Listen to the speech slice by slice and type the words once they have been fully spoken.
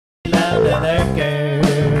under the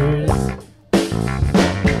curse.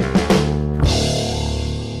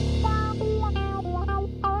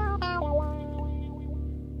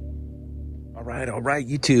 All right,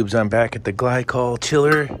 YouTubes, I'm back at the Glycol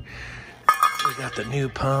chiller. We got the new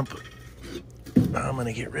pump. I'm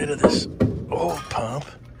gonna get rid of this old pump,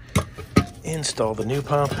 install the new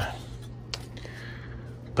pump.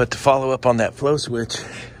 But to follow up on that flow switch,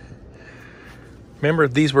 remember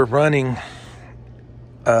these were running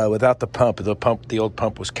without the pump. The old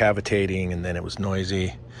pump was cavitating and then it was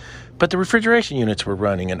noisy. But the refrigeration units were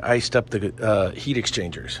running and iced up the heat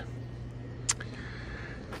exchangers.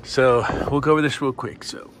 So we'll go over this real quick.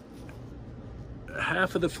 So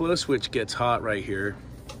half of the flow switch gets hot right here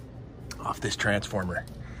off this transformer.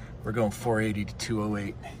 We're going 480 to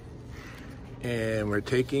 208. And we're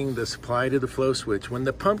taking the supply to the flow switch. When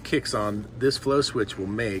the pump kicks on, this flow switch will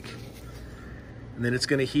make, and then it's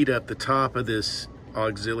gonna heat up the top of this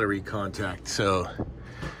auxiliary contact. So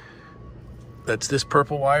that's this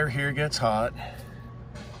purple wire here gets hot,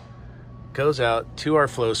 goes out to our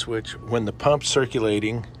flow switch. When the pump's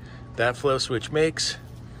circulating, that flow switch makes,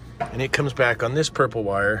 and it comes back on this purple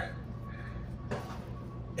wire,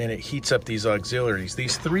 and it heats up these auxiliaries.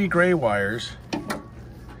 These three gray wires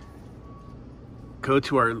go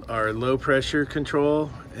to our low pressure control,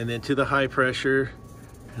 and then to the high pressure,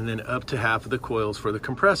 and then up to half of the coils for the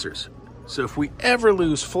compressors. So if we ever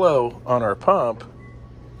lose flow on our pump,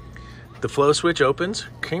 the flow switch opens,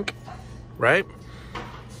 kink, right?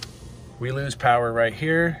 We lose power right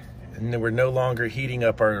here, and then we're no longer heating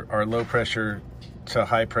up our low pressure to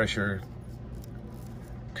high pressure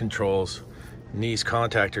controls. And these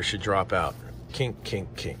contactors should drop out. Kink,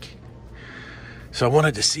 kink, kink. So I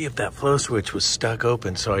wanted to see if that flow switch was stuck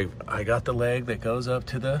open. So I got the leg that goes up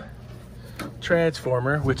to the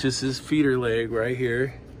transformer, which is this feeder leg right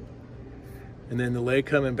here. And then the leg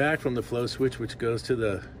coming back from the flow switch, which goes to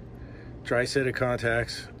the dry set of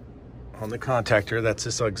contacts on the contactor. That's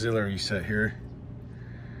this auxiliary set here.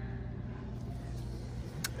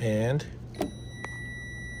 And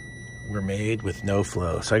we're made with no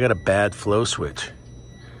flow. So I got a bad flow switch.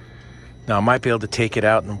 Now I might be able to take it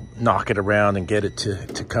out and knock it around and get it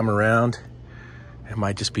to come around. It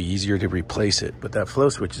might just be easier to replace it, but that flow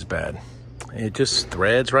switch is bad. It just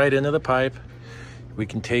threads right into the pipe. We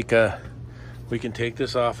can take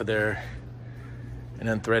this off of there and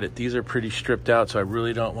unthread it. These are pretty stripped out, so I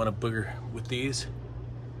really don't want to booger with these.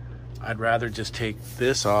 I'd rather just take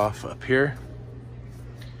this off up here,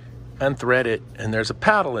 unthread it, and there's a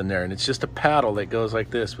paddle in there, and it's just a paddle that goes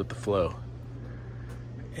like this with the flow.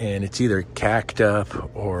 And it's either cacked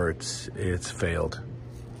up or it's failed.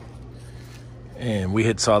 And we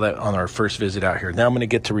had saw that on our first visit out here. Now I'm gonna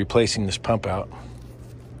get to replacing this pump out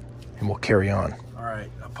and we'll carry on. All right,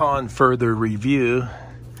 upon further review,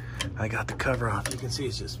 I got the cover off. You can see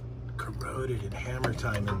it's just corroded and hammer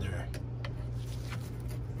time in there.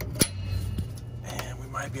 And we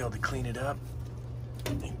might be able to clean it up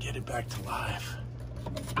and get it back to life.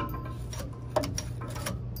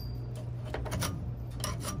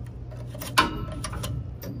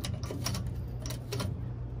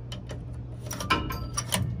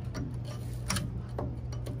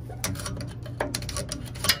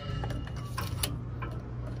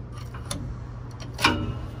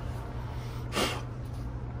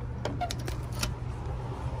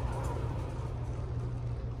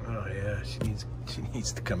 She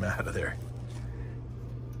needs to come out of there.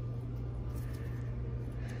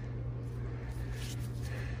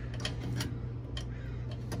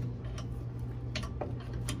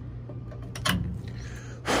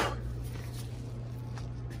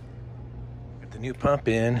 Got the new pump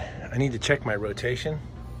in. I need to check my rotation.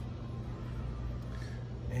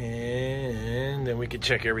 And then we can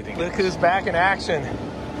check everything. Look who's back in action.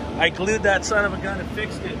 I glued that son of a gun and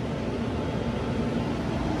fixed it.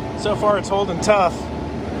 So far it's holding tough.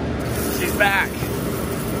 She's back.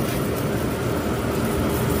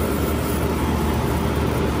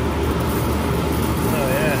 Oh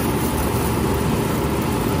yeah.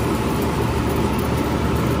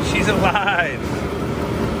 She's alive.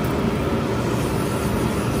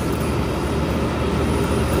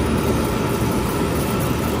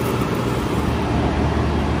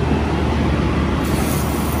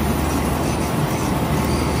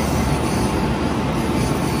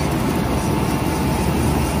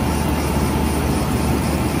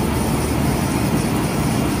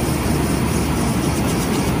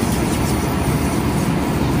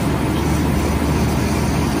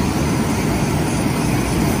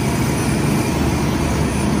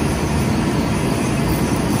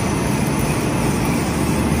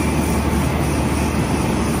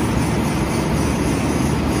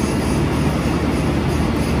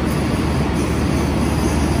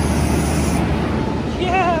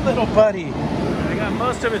 buddy. I got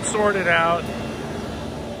most of it sorted out.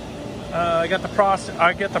 I get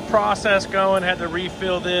the process going. Had to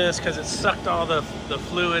refill this because it sucked all the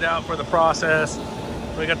fluid out for the process.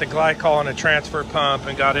 We got the glycol and a transfer pump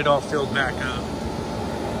and got it all filled back up.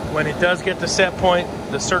 When it does get to set point,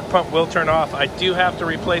 the circ pump will turn off. I do have to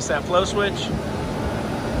replace that flow switch.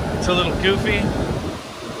 It's a little goofy.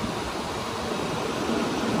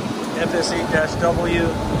 FS8-W.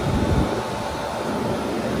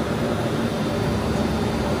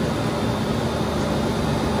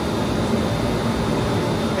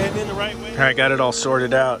 And in the right way. All right, got it all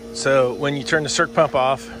sorted out. So when you turn the circ pump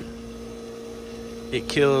off, it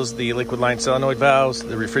kills the liquid line solenoid valves,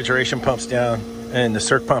 the refrigeration pumps down, and the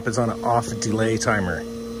circ pump is on an off delay timer.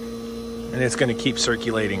 And it's gonna keep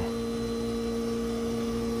circulating.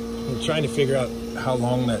 I'm trying to figure out how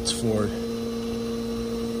long that's for.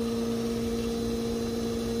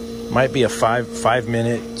 Might be a five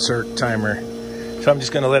minute circ timer. So I'm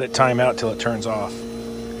just gonna let it time out till it turns off.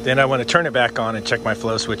 Then I wanna turn it back on and check my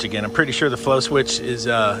flow switch again. I'm pretty sure the flow switch is,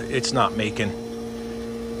 it's not making.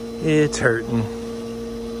 It's hurting.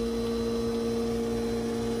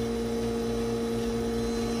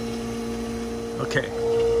 Okay,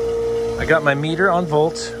 I got my meter on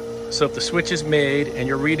volts. So if the switch is made and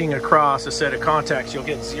you're reading across a set of contacts, you'll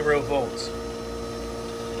get 0 volts.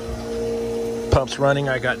 Pump's running,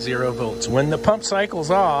 I got 0 volts. When the pump cycles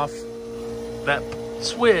off, that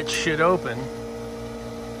switch should open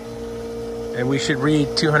and we should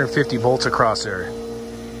read 250 volts across there.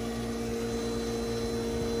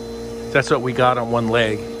 That's what we got on one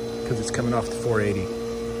leg because it's coming off the 480.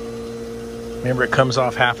 Remember, it comes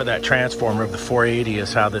off half of that transformer of the 480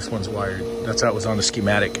 is how this one's wired. That's how it was on the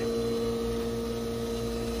schematic.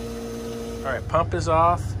 All right, pump is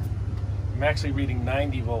off. I'm actually reading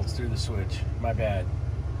 90 volts through the switch. My bad.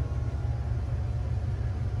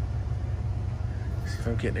 See if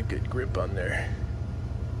I'm getting a good grip on there.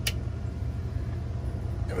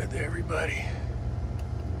 With everybody.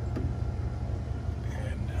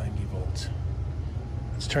 And 90 volts.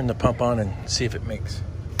 Let's turn the pump on and see if it makes.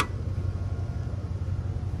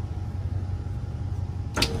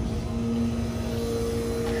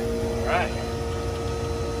 Alright,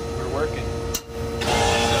 we're working.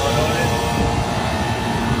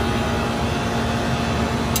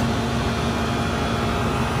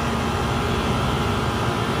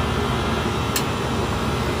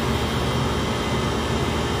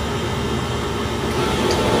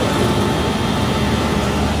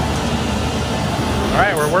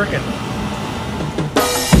 Alright, we're working.